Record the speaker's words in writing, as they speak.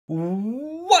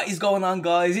What is going on,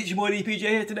 guys? It's your boy DPJ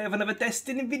here today with another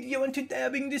Destiny video, and today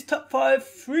I'm bringing this top 5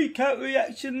 freak-out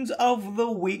reactions of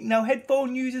the week. Now,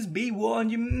 headphone users, be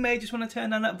warned, you may just want to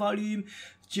turn down that volume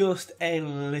just a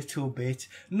little bit.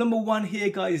 Number 1 here,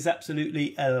 guys, is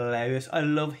absolutely hilarious. I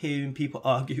love hearing people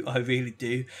argue, I really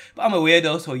do. But I'm a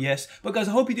weirdo, so yes. But guys,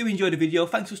 I hope you do enjoy the video.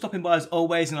 Thanks for stopping by as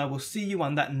always, and I will see you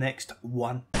on that next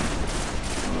one.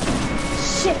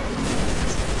 Shit!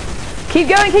 Keep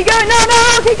going, no,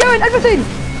 keep going, everything!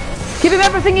 Give him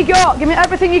everything you got, give me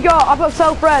everything you got, I've got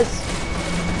self-res.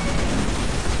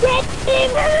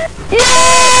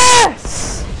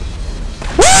 Yes!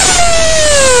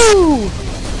 Woo!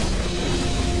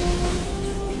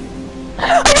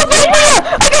 I got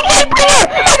Flamebringer!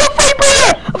 I got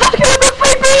Flamebringer! I got Flamebringer! Fuck you, I got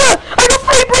Flamebringer! I got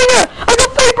Flamebringer! I got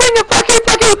Flamebringer! Fuck you,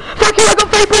 fuck you! Fuck you, I got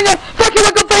Flamebringer! Fuck you,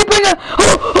 I got Flamebringer!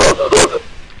 Oh!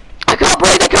 I can't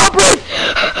breathe, I can't breathe!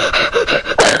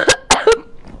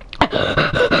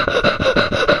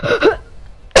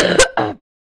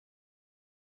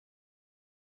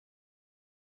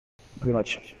 Pretty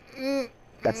much.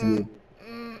 That's you.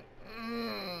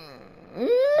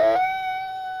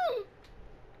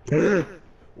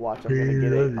 Watch, I'm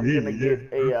gonna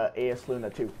get a AS Luna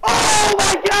too. Oh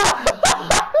my god!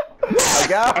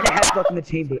 Okay. And it has nothing to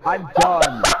team, I'm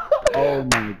done. Oh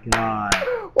my god.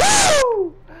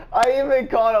 Woo! I even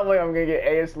caught him like I'm gonna get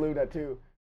AS Luna too.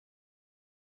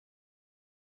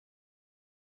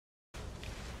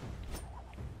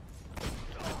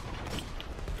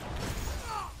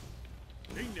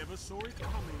 They never saw it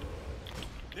coming.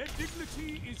 Their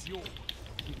dignity is yours.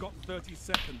 You've got 30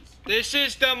 seconds. This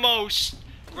is the most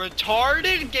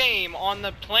retarded game on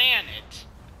the planet.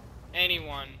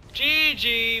 Anyone.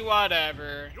 GG,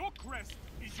 whatever. Your crest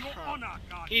is your honor,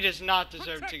 guardian. He does not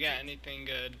deserve to get anything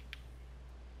good.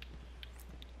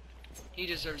 He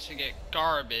deserves to get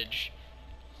garbage.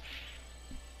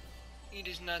 He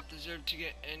does not deserve to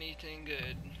get anything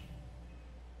good.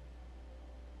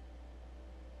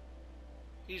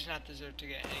 He does not deserve to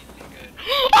get anything good.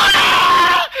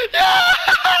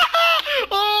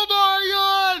 Oh my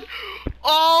god!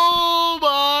 Oh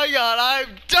my god,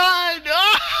 I'm done!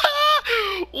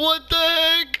 What the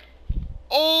heck?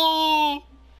 Oh!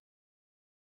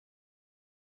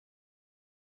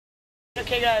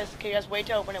 Okay guys, wait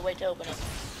to open it,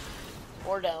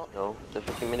 Or don't. No, the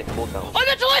 15-minute cooldown. I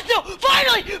got Celestial!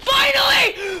 Finally!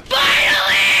 Finally!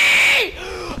 Finally!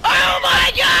 Oh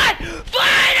my god!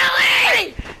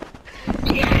 Finally!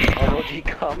 ROG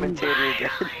commentator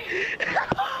again.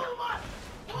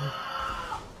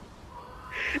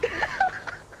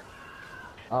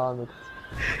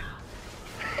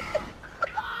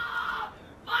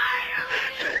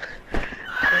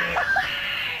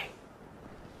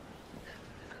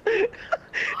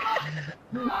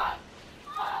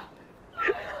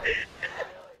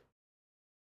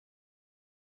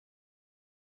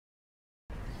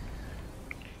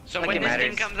 So when this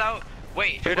thing comes out,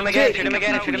 wait. Shoot him again, shoot him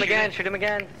again, shoot him again, shoot him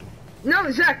again. No,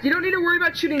 Zach, you don't need to worry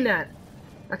about shooting that.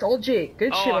 That's all Jake.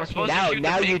 Good shit. I'm supposed to shoot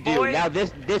Now the you big do. boy? Now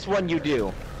this one you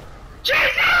do.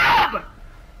 Jacob!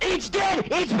 It's dead!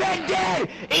 It's been dead!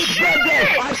 It's been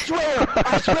dead! I swear!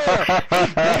 It's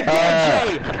been dead, Jay!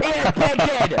 It's been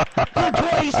dead! For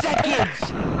 20 seconds!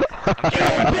 It's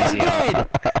been dead!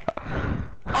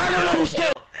 I don't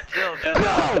understand! No!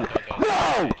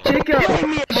 No! Jacob! Give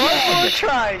me a One more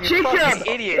try, you Jacob! fucking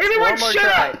idiot. Everyone One more shut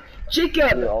try. up!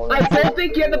 Jacob! I don't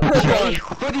think you have the perk on.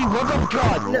 For the love of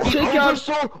God! No, The Jacob,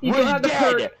 Oversoul you don't was have the dead!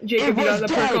 perk. Jacob, It you don't have was the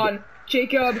perk dead! on.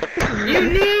 Jacob, you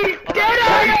need dead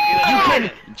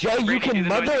eye! Jay, you can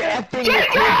mother effing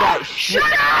Jacob! record that shit!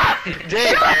 Shut up!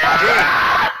 Jake,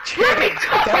 Jake,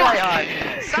 dead eye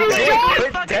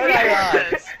on. Dead eye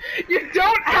on. You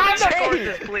don't have the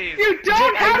Jake, You don't Jake,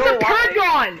 I have know the perk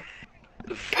on!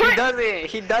 He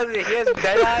doesn't, he has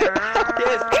dead eye. He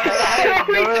has dead eye. No,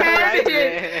 he No can't.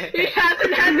 horizon. He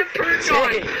hasn't had the perk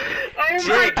on! Oh my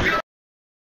Jake. god!